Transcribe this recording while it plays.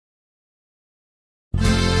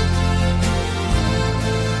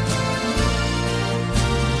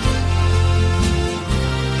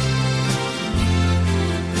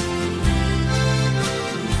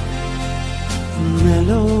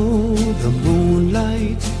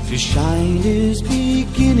shine is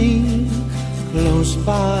beginning. Close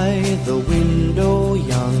by the window,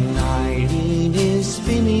 young Eileen is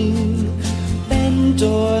spinning. Bent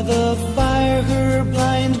o'er the fire, her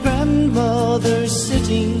blind grandmother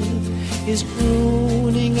sitting is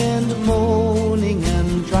crooning and moaning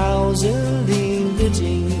and drowsily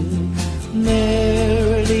knitting.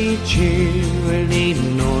 Merrily, cheerily,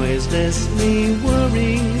 noiselessly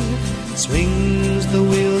whirring, swings the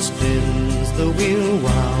wheel, spins the wheel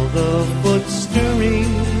while the foot's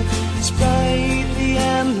stirring. Sprightly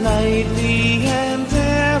and lightly and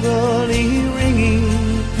airily ringing,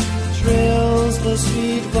 trills the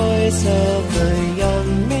sweet voice of the young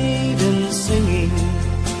maiden singing.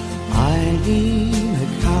 Eileen,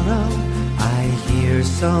 Cara, I hear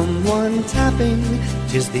someone tapping.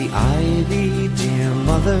 'Tis the ivy, dear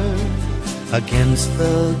mother, against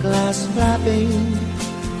the glass flapping.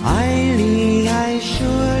 Eileen, I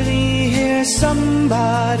surely hear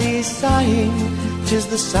somebody sighing. 'Tis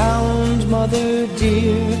the sound, mother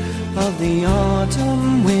dear, of the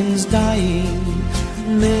autumn winds dying.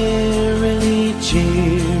 Merrily,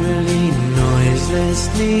 cheerily,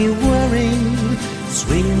 noiselessly whirring,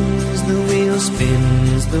 swings the wheel,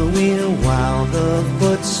 spins the wheel while the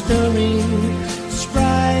foot's stirring.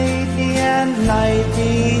 Sprightly and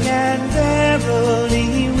lightly and airily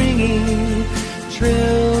ringing,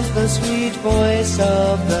 trills the sweet voice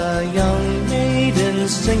of the young maiden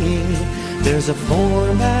singing. There's a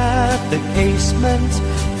form at the casement,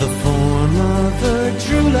 the form of her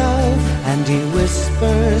true love, and he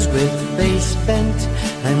whispers with face bent,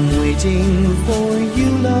 I'm waiting for you,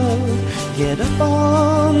 love. Get up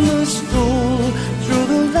on the stool, through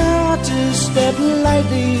the lattice step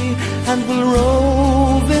lightly, and we'll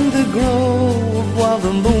rove in the grove while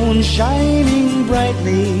the moon's shining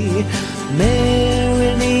brightly.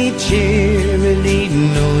 Merrily, cheerily,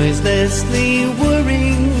 noiselessly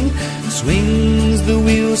whirring, swings the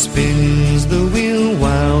wheel, spins the wheel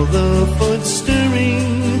while the foot's stirring.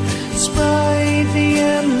 Sprightly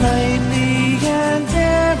and lightly and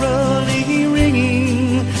airily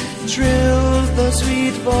ringing, trills the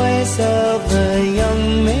sweet voice of the young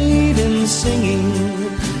maiden singing.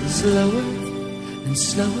 Slower and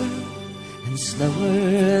slower and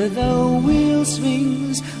slower the wheel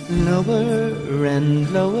swings, lower and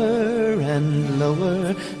lower and lower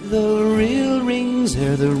the reel rings.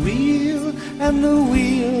 Ere the reel and the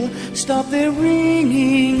wheel stop their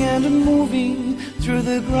ringing and moving, through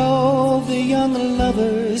the grove the young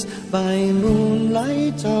lovers by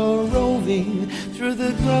moonlight are roving. Through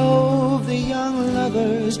the grove the young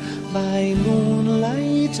lovers by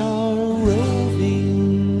moonlight are roving.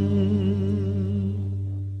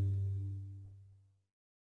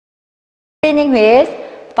 Beginning with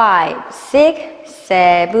 5, 6,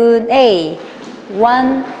 7, 8.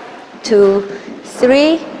 1, 2,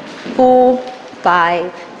 3, 4,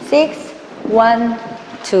 5, 6. 1,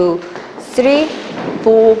 2, 3,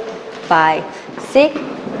 4, 5, 6.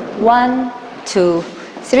 1, 2,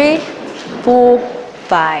 3, 4,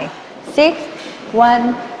 5, 6.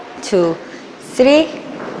 1, 2, 3,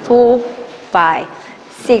 4, 5,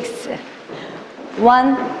 6.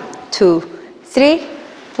 1, 2, 3,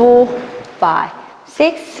 4, 5,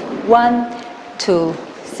 6. 1, 2,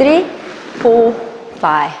 3, 4,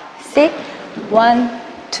 5, 6. 1,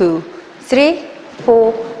 2, 3,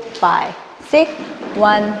 4, 5, 6.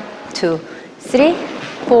 1, 2, 3,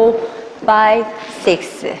 4, 5,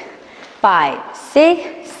 6. 5,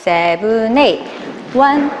 6, 7, 8.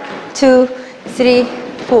 1, 2, 3,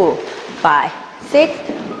 4, 5, 6.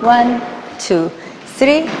 1, 2,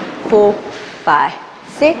 3, 4, 5,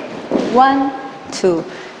 6. 1, 2,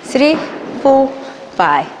 3, 4,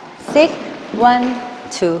 5, 6. 1,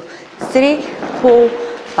 2, 3, 4,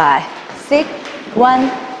 5, 6.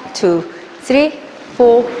 1, 2, 3,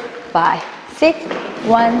 4, 5, 6.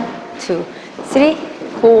 1, 2, 3,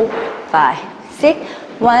 4, 5, 6.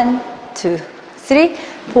 1, 2, 3,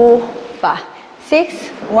 4, 5, 6.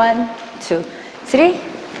 1, 2, 3,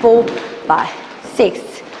 4, 5, 6.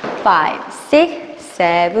 5, 6,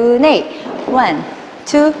 7, 8. 1,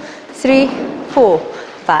 2, 3, 4,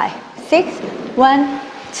 5, 6. 1,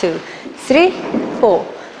 2, 3, 4,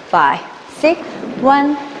 5, 6.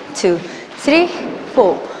 1, 2, 3,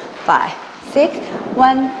 4, 5, 6.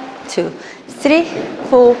 1, 2, 3,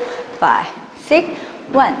 4, 5, 6.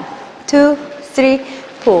 1, 2, 3,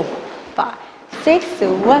 4, 5, 6.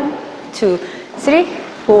 1, 2, 3,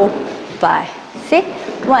 4, 5, 6.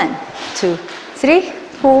 1, 2, 3,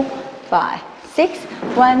 4, 5, 6.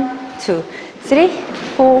 1, 2, 3,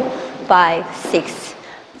 4, 5, 6.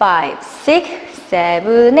 5, 6,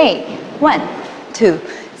 7, 8. 1, 2,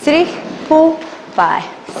 3, 4, 5,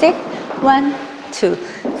 6. 1, 2,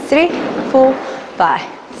 3, 4, 5,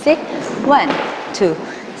 6, 1, 2,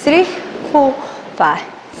 3, 4, 5,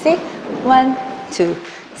 6, 1, 2,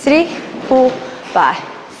 3, 4, 5,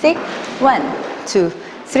 6, 1, 2,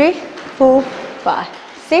 3, 4, 5,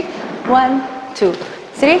 6, 1, 2,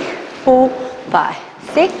 3, 4, 5,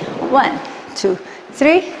 6, 1, 2,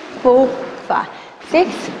 3, 4, 5, 6,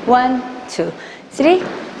 1, 2, 3,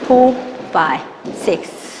 4, 5,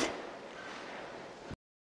 6.